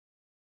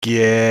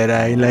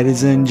G'day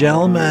ladies and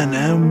gentlemen,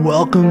 and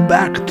welcome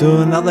back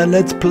to another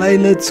Let's Play,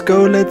 Let's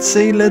Go, Let's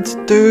See, Let's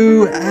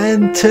Do.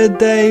 And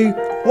today,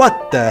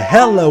 what the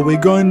hell are we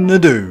going to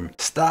do?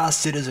 Star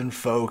Citizen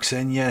folks,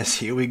 and yes,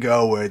 here we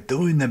go, we're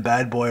doing the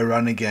bad boy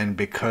run again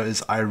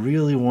because I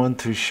really want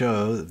to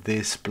show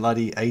this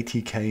bloody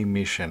 80k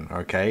mission,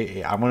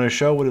 okay? I want to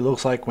show what it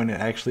looks like when it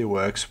actually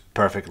works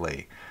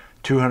perfectly.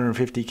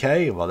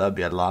 250k, well that'd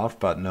be a laugh,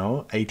 but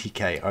no,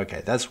 80k,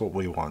 okay, that's what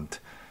we want.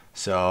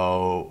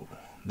 So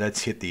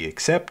let's hit the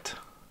accept.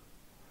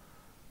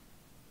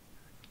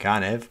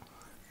 Can't have.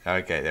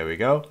 Okay, there we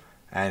go.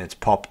 And it's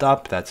popped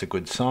up. That's a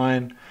good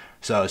sign.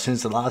 So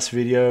since the last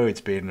video,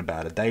 it's been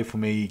about a day for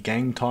me.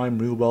 Game time,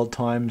 real world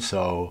time.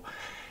 So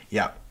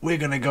yeah, we're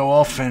going to go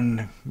off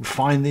and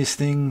find this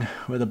thing.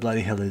 Where the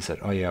bloody hell is it?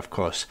 Oh yeah, of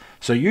course.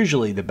 So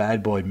usually the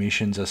bad boy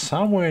missions are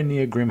somewhere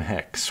near Grim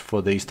Hex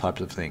for these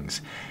types of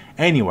things.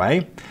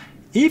 Anyway,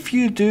 if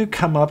you do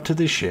come up to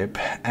the ship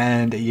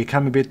and you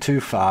come a bit too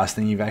fast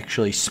and you've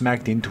actually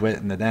smacked into it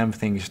and the damn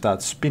thing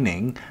starts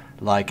spinning,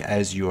 like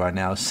as you are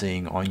now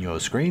seeing on your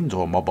screens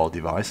or mobile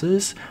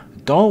devices,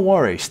 don't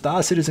worry,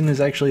 Star Citizen has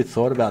actually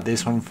thought about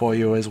this one for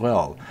you as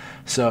well.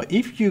 So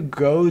if you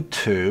go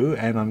to,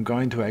 and I'm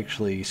going to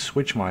actually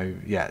switch my,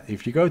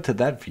 if you go to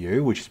that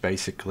view, which is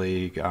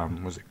basically,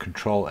 was it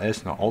Control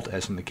S, no, Alt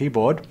S on the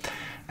keyboard,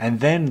 and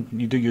then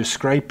you do your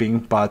scraping,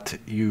 but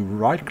you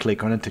right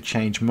click on it to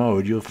change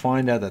mode, you'll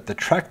find out that the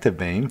tractor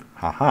beam,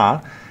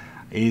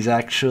 is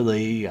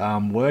actually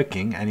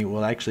working, and it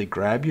will actually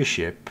grab your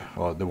ship,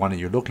 or the one that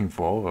you're looking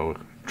for, or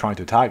trying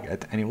to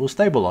target, and it will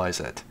stabilize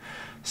it.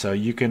 So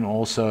you can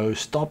also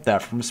stop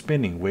that from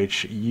spinning,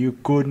 which you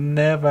could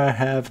never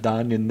have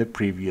done in the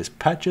previous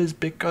patches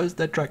because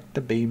the tractor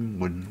beam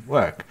wouldn't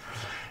work.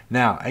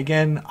 Now,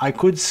 again, I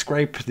could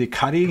scrape the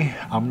cutty.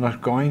 I'm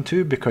not going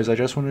to because I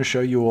just want to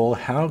show you all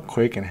how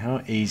quick and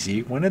how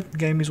easy, when a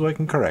game is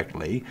working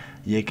correctly,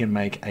 you can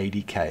make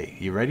 80k.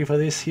 You ready for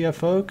this here,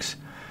 folks?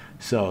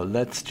 So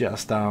let's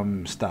just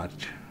start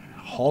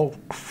hole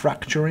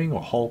fracturing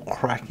or hole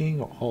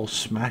cracking or hole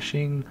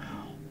smashing.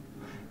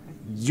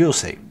 You'll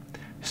see.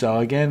 So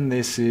again,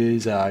 this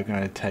is going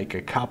to take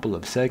a couple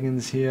of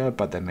seconds here,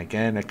 but then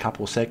again, a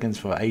couple seconds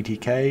for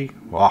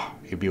 80k. Wow,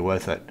 it'd be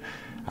worth it.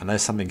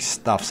 Unless something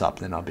stuffs up,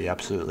 then I'll be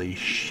absolutely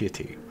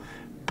shitty.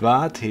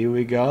 But here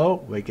we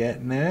go. We're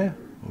getting there.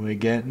 We're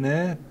getting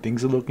there.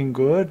 Things are looking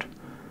good.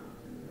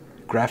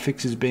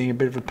 Graphics is being a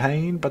bit of a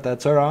pain, but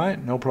that's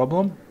alright. No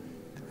problem.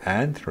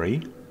 And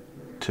 3,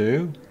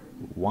 2,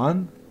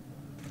 1.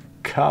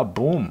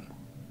 Kaboom.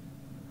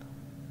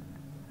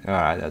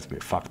 Alright, that's a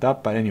bit fucked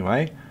up. But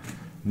anyway,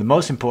 the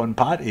most important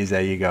part is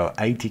there you go.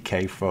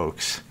 80k,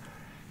 folks.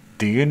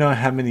 Do you know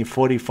how many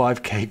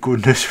 45k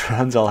goodness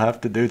runs I'll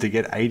have to do to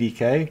get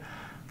 80k?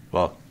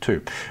 Well,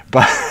 2.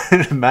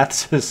 But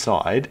maths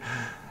aside,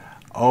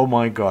 oh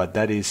my god,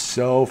 that is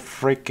so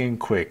freaking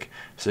quick.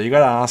 So you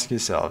gotta ask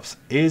yourselves,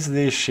 is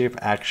this ship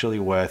actually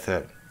worth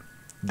it?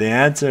 The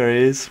answer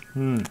is,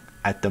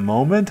 at the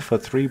moment, for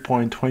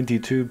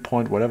 3.22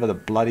 point whatever the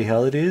bloody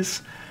hell it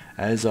is,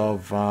 as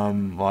of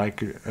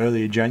like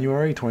early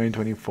January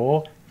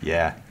 2024,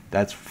 yeah,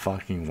 that's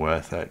fucking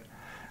worth it.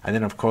 And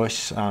then, of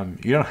course,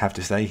 you don't have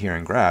to stay here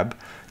and grab.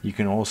 You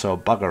can also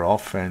bugger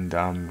off and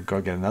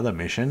go get another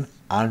mission.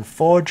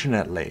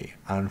 Unfortunately,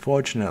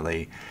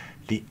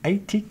 the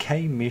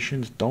 80k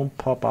missions don't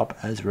pop up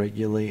as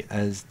regularly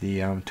as the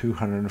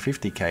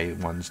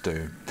 250k ones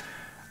do.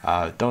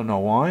 Don't know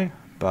why,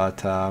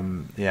 but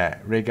yeah,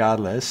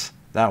 regardless,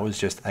 that was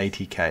just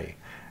 80k.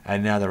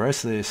 And now the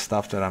rest of this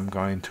stuff that I'm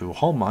going to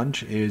hole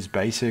munch is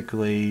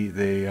basically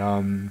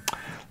the,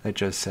 let's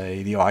just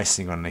say, the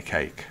icing on the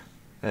cake.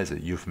 There's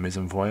a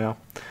euphemism for you.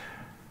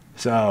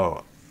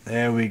 So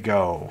there we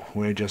go.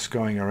 We're just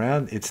going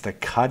around. It's the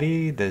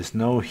cutty. There's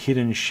no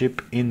hidden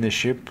ship in the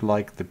ship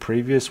like the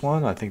previous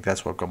one. I think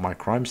that's what got my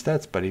crime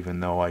stats. But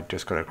even though I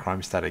just got a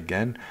crime stat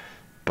again,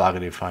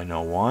 buggered if I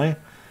know why.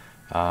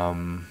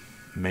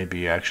 Maybe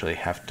you actually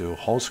have to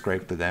hole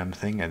scrape the damn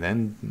thing and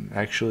then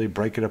actually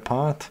break it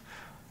apart.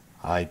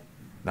 I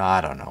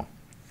don't know.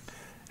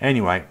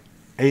 Anyway.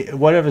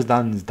 Whatever's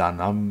done is done.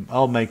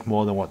 I'll make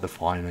more than what the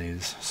fine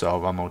is,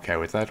 so I'm okay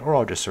with that, or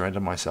I'll just surrender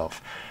myself.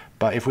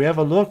 But if we have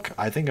a look,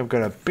 I think I've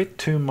got a bit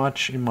too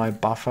much in my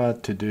buffer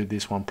to do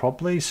this one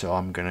properly, so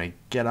I'm going to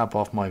get up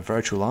off my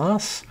virtual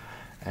ass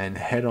and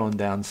head on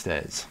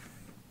downstairs.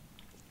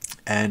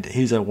 And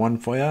here's a one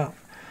for you.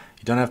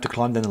 You don't have to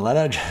climb down the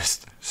ladder,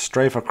 just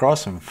strafe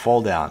across and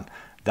fall down.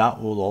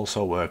 That will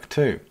also work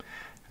too.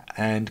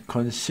 And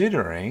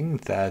considering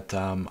that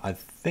I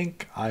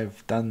think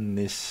I've done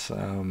this,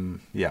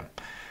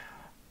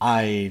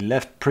 I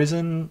left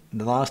prison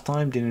the last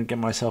time, didn't get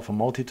myself a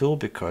multi-tool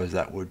because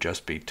that would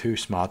just be too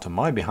smart on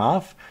my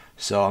behalf.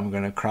 So I'm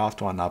going to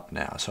craft one up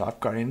now. So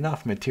I've got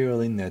enough material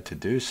in there to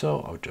do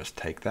so. I'll just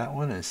take that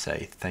one and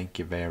say thank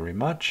you very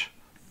much.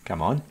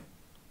 Come on.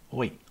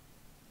 Wait.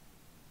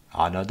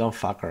 Oh no, don't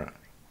fuck her.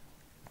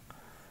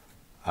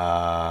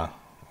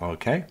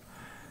 Okay.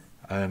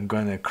 I'm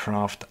going to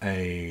craft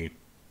a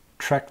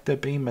tractor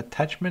beam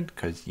attachment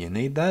because you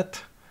need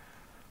that.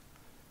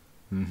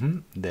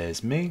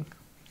 There's me.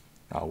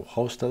 I'll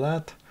holster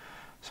that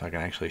so I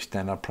can actually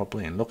stand up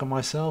properly and look at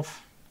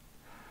myself.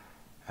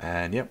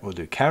 And yep, we'll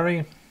do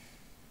carry.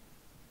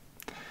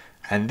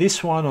 And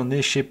this one on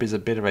this ship is a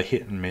bit of a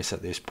hit and miss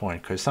at this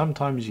point, because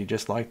sometimes you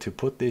just like to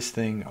put this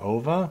thing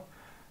over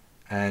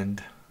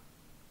and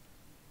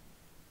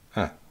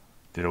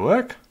did it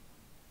work?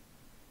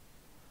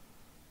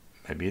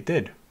 Maybe it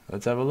did.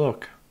 Let's have a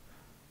look.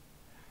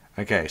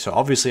 Okay, so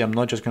obviously I'm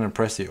not just going to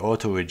press the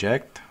auto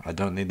eject. I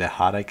don't need the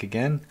heartache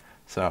again.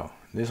 So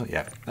this one,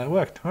 yeah, that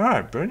worked. All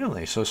right,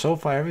 brilliantly. So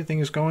far everything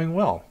is going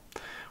well.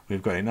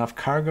 We've got enough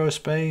cargo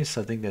space.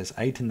 I think there's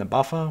 8 in the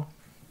buffer,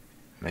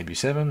 maybe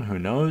 7, who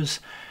knows.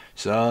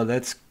 So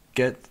let's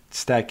get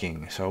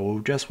stacking. So we'll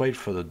just wait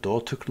for the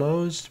door to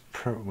close.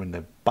 When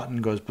the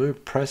button goes blue,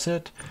 press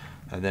it,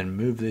 and then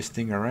move this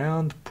thing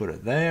around, put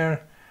it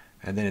there,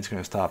 and then it's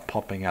going to start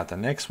popping out the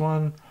next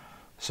one.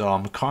 So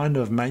I'm kind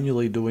of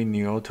manually doing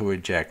the auto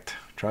eject.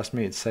 Trust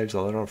me, it saves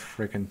a lot of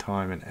freaking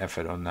time and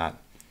effort on that.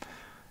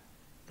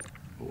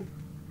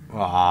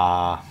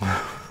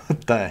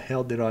 What the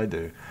hell did I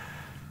do?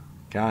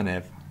 Can't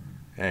have.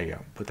 There you go.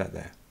 Put that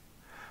there.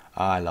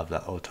 I love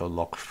that auto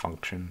lock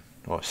function,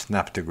 or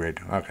snap to grid.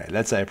 Okay,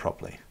 let's say it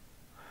properly.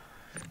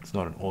 It's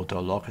not an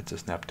auto lock, it's a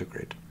snap to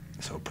grid.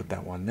 So put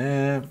that one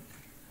there.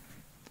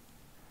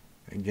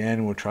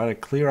 Again, we'll try to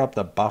clear up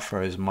the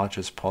buffer as much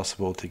as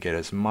possible to get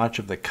as much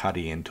of the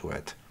cutty into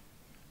it.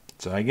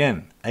 So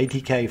again,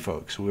 80k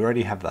folks, we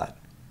already have that.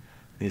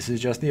 This is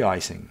just the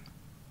icing.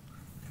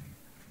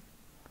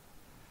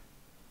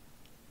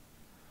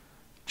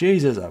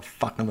 Jesus, a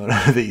fucking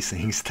lot of these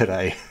things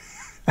today.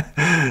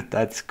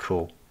 That's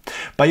cool.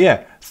 But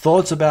yeah,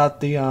 thoughts about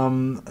the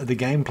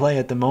gameplay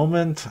at the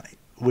moment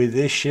with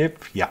this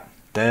ship? Yeah,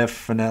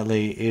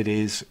 definitely it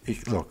is.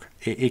 Look,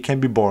 it can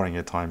be boring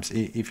at times.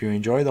 If you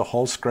enjoy the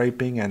hull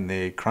scraping and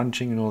the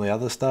crunching and all the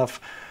other stuff,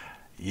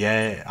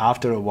 yeah,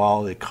 after a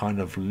while it kind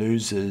of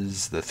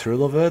loses the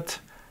thrill of it.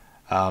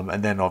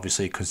 And then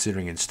obviously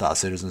considering it's Star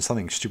Citizen,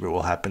 something stupid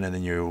will happen and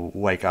then you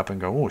wake up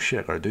and go, oh shit,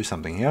 I gotta do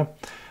something here.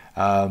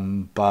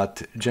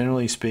 But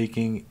generally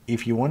speaking,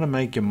 if you want to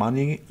make your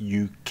money,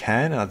 you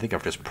can. And I think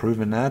I've just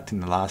proven that in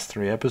the last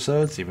 3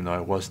 episodes, even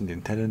though it wasn't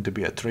intended to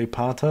be a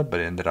 3-parter, but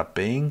it ended up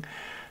being.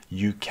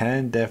 You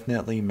can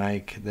definitely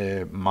make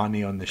the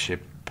money on the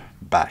ship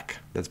back.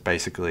 That's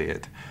basically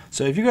it.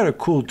 So if you got a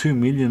cool 2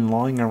 million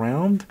lying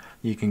around,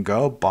 you can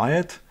go buy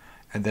it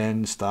and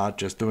then start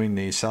just doing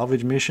the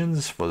salvage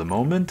missions for the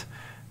moment,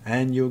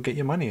 and you'll get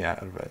your money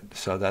out of it.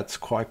 So that's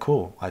quite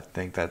cool. I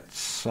think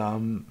that's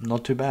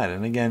not too bad.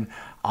 And again,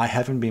 I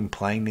haven't been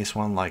playing this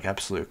one like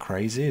absolute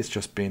crazy. It's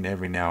just been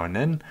every now and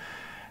then.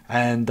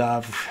 And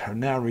I've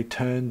now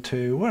returned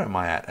to, where am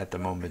I at the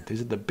moment?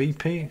 Is it the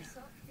BP?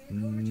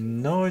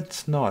 No,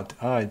 it's not.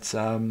 Oh, it's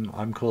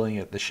I'm calling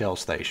it the Shell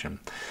Station.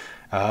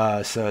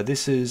 So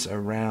this is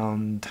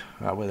around,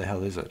 where the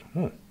hell is it?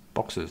 Oh,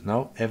 boxes.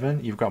 No,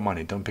 Evan, you've got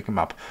money. Don't pick them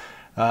up.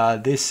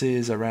 This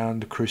is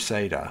around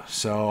Crusader.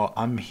 So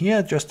I'm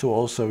here just to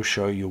also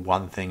show you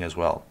one thing as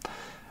well.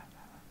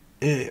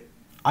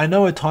 I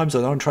know at times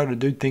I don't try to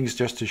do things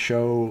just to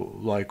show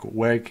like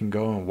where it can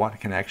go and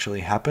what can actually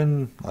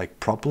happen like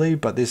properly,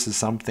 but this is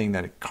something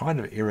that kind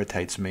of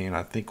irritates me and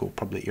I think will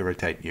probably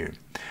irritate you.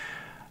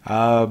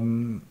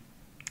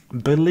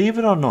 Believe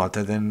it or not,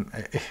 and then,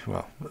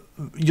 well,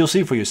 you'll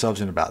see for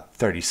yourselves in about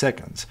 30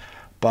 seconds.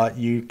 But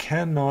you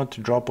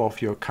cannot drop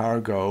off your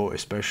cargo,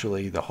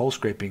 especially the hull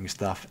scraping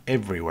stuff,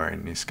 everywhere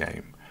in this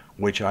game,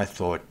 which I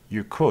thought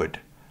you could.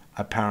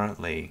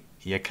 Apparently,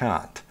 you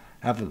can't.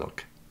 Have a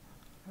look.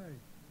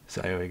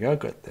 So here we go,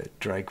 got the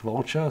Drake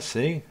Vulture,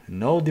 see?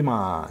 No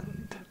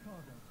demand.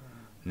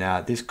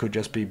 Now, this could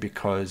just be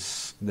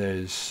because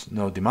there's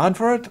no demand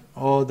for it,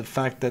 or the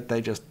fact that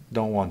they just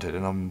don't want it.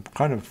 And I'm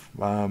kind of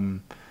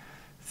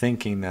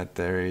thinking that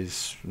there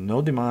is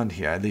no demand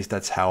here. At least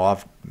that's how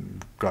I've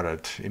got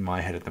it in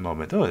my head at the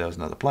moment. Oh, there was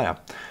another player.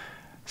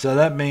 So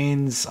that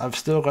means I've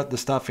still got the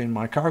stuff in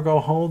my cargo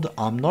hold.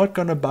 I'm not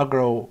going to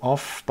bugger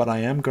off, but I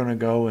am going to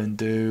go and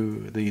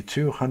do the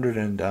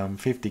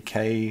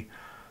 250k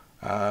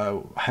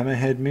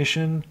hammerhead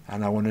mission,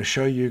 and I want to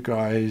show you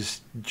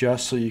guys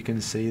just so you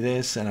can see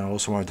this, and I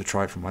also wanted to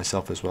try it for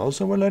myself as well.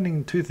 So we're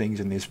learning 2 things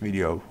in this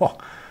video. Oh,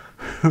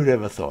 who'd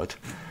ever thought?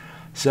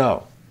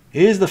 So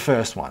here's the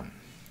first one.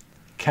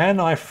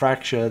 Can I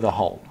fracture the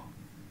hull?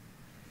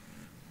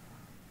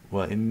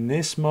 Well, in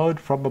this mode,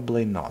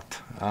 probably not.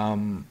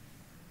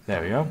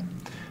 There we go.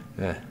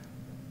 The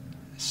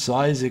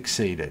size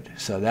exceeded,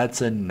 so that's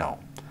a no.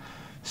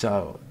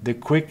 So the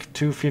quick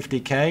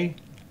 250k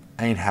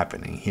ain't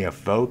happening here,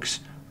 folks.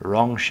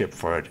 Wrong ship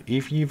for it.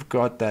 If you've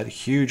got that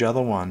huge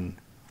other one,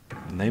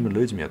 the name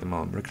eludes me at the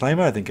moment,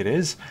 Reclaimer, I think it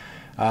is.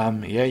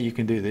 Yeah, you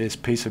can do this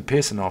piece of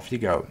piss and off you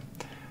go.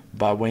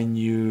 But when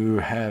you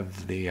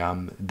have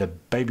the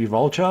baby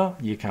Vulture,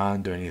 you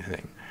can't do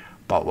anything.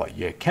 But what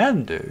you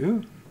can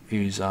do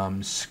is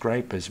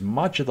scrape as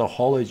much of the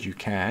hull as you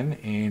can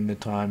in the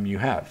time you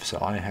have. So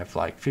I have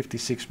like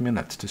 56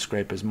 minutes to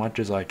scrape as much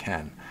as I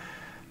can.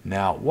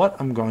 Now what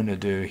I'm going to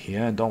do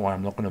here, and don't worry,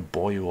 I'm not going to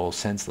bore you all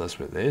senseless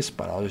with this,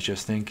 but I was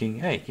just thinking,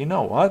 hey, you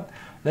know what,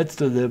 let's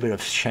do a little bit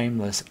of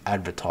shameless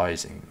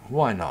advertising.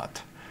 Why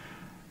not?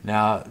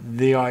 Now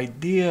the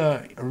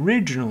idea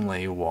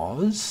originally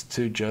was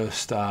to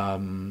just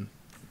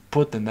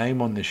put the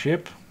name on the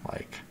ship,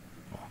 like,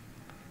 well,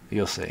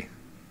 you'll see,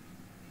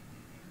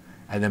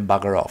 and then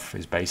bugger off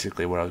is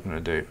basically what I was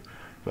going to do.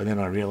 But then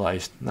I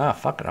realized, nah,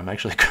 fuck it, I'm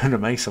actually going to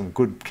make some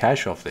good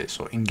cash off this,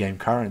 or in-game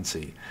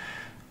currency.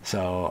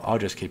 So I'll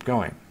just keep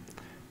going.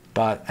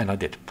 And I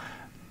did.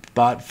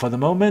 But for the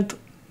moment,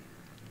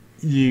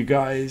 you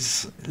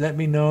guys let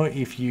me know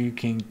if you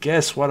can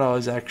guess what I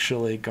was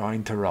actually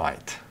going to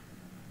write.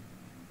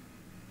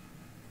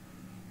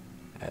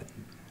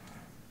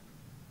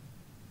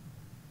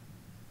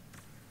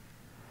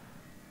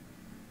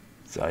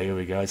 So here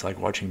we go. It's like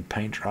watching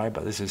paint dry,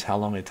 but this is how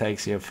long it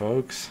takes here,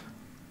 folks.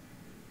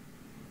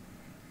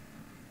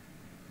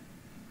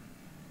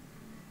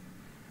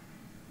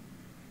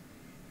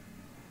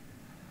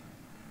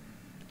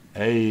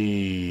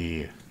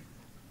 Hey.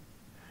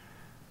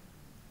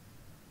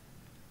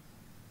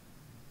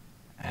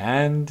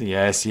 And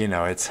yes, you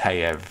know, it's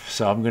hey Ev.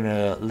 So I'm going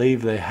to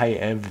leave the hey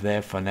Ev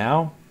there for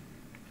now.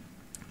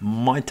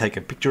 Might take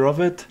a picture of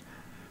it.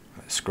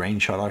 A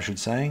screenshot, I should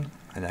say.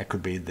 And that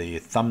could be the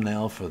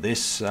thumbnail for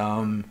this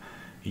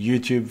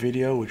YouTube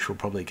video, which will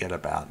probably get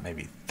about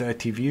maybe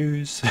 30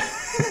 views.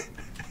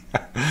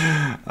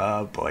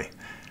 Oh boy.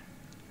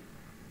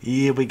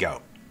 Here we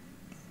go.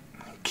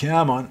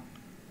 Come on.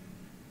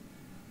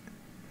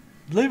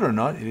 Believe it or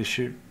not,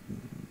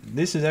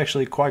 this is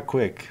actually quite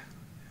quick.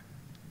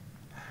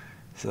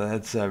 So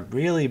that's a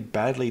really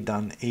badly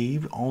done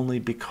Eve, only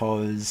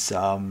because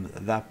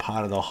that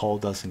part of the hull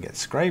doesn't get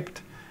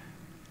scraped.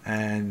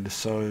 And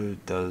so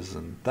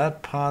doesn't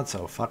that part,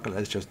 so fuck it,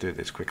 let's just do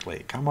this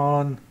quickly. Come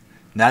on.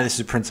 Now this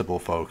is principle,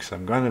 folks.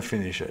 I'm going to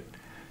finish it.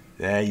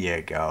 There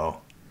you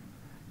go.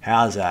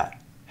 How's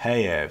that?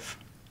 Hey Ev.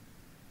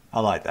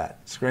 I like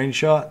that.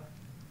 Screenshot.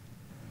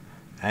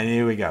 And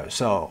here we go.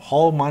 So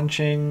hull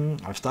munching.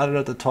 I've started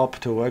at the top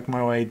to work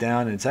my way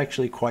down. It's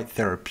actually quite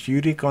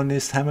therapeutic on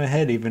this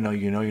hammerhead, even though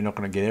you know you're not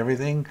going to get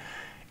everything.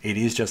 It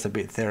is just a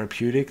bit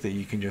therapeutic that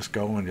you can just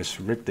go and just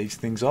rip these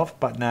things off.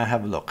 But now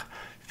have a look.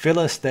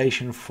 Filler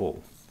station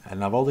full,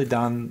 and I've only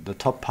done the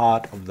top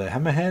part of the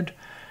hammerhead,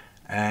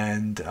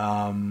 and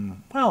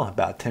well,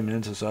 about 10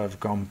 minutes or so have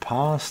gone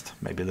past,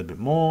 maybe a little bit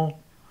more.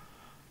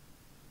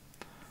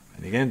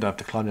 And again, don't have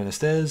to climb down the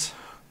stairs,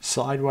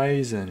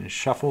 sideways and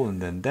shuffle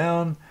and then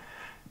down.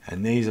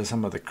 And these are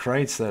some of the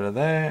crates that are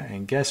there,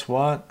 and guess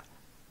what?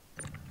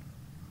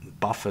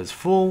 Buffer's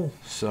full,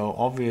 so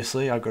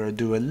obviously I've got to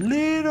do a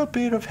little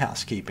bit of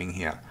housekeeping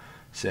here.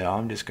 So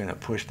I'm just going to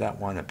push that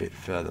one a bit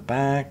further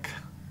back.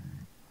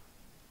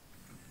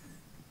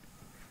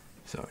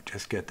 So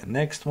just get the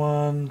next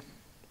one.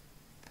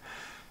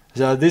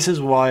 So this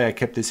is why I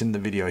kept this in the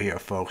video here,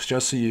 folks,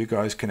 just so you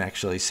guys can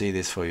actually see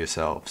this for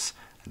yourselves,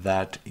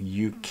 that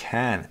you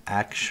can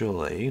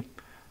actually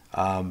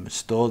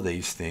store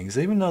these things,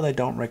 even though they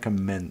don't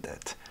recommend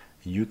it.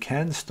 You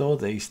can store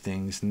these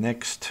things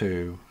next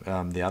to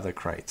the other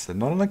crates. They're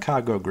not on the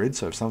cargo grid,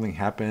 so if something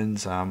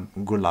happens,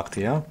 good luck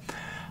to you.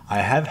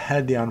 I have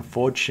had the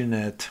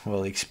unfortunate,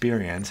 well,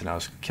 experience, and I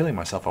was killing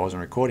myself, I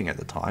wasn't recording at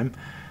the time,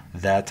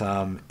 that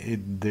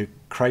the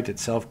crate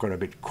itself got a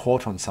bit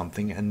caught on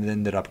something and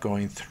ended up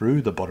going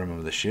through the bottom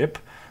of the ship.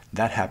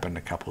 That happened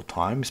a couple of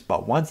times,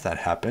 but once that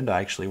happened,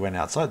 I actually went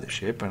outside the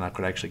ship and I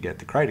could actually get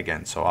the crate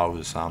again. So I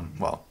was,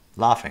 well,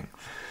 laughing.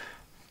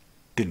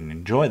 Didn't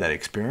enjoy that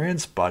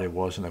experience, but it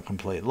wasn't a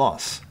complete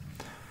loss.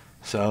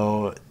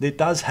 So it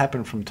does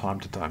happen from time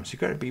to time. So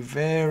you've got to be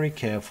very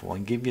careful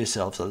and give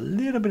yourselves a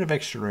little bit of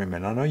extra room.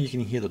 And I know you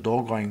can hear the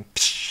door going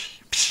psh,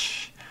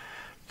 psh,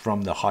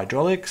 from the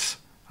hydraulics.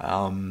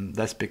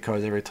 That's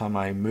because every time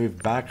I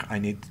move back, I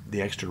need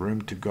the extra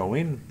room to go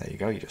in. There you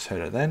go, you just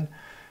heard it then.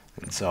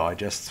 And so I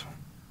just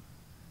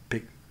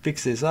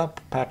fix this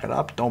up, pack it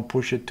up, don't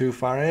push it too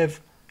far,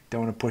 Ev.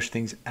 Don't want to push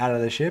things out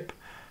of the ship.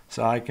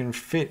 So I can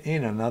fit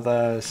in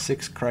another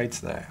 6 crates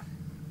there.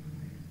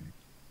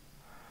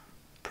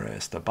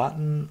 Press the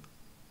button,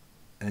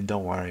 and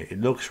don't worry, it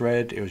looks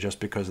red. It was just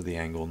because of the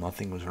angle,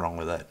 nothing was wrong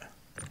with it.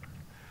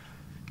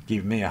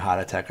 Give me a heart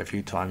attack a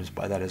few times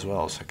by that as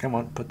well. So come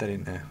on, put that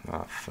in there.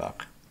 Oh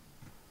fuck.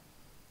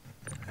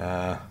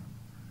 Yeah,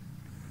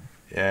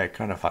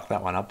 kind of fucked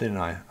that one up, didn't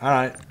I?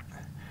 Alright.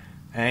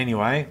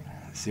 Anyway,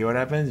 see what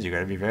happens? You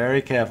gotta be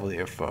very careful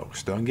here,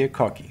 folks. Don't get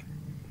cocky.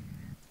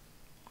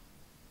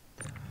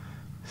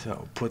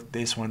 So put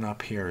this one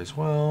up here as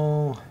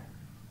well.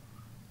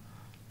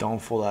 Don't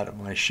fall out of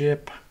my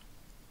ship.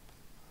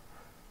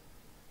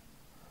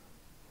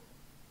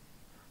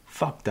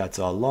 Fuck, that's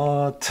a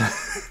lot.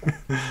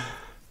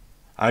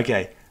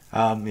 Okay,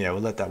 Yeah,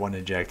 we'll let that one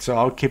eject. So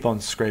I'll keep on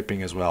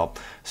scraping as well.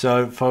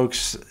 So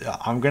folks,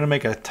 I'm going to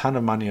make a ton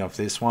of money off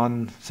this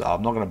one. So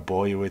I'm not going to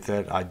bore you with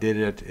it. I did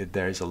it.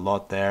 There is a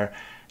lot there.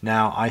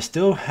 Now I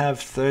still have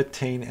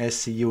 13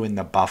 SCU in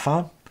the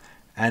buffer.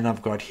 And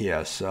I've got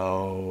here.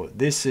 So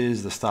this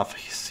is the stuff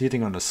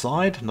sitting on the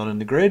side, not in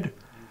the grid.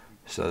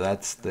 So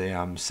that's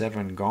the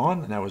 7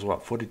 gone. And that was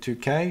what,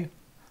 42k?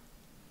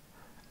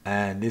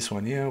 And this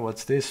one here,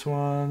 what's this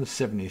one?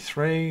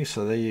 73.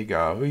 So there you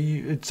go.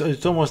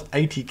 It's almost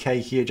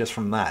 80k here just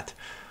from that.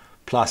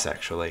 Plus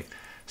actually.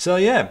 So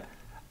yeah,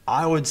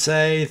 I would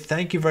say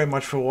thank you very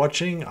much for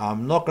watching.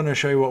 I'm not going to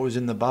show you what was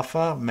in the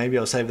buffer. Maybe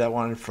I'll save that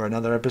one for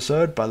another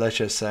episode. But let's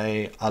just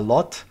say a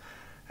lot.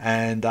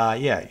 And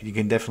yeah, you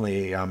can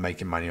definitely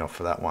make your money off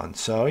for that one.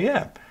 So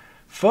yeah,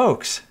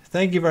 folks,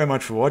 thank you very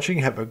much for watching.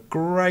 Have a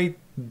great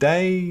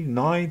day,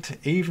 night,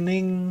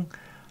 evening.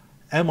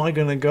 Am I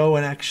going to go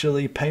and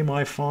actually pay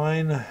my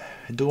fine?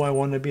 Do I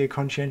want to be a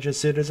conscientious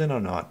citizen or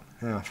not?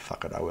 Oh,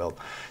 fuck it, I will.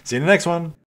 See you in the next one.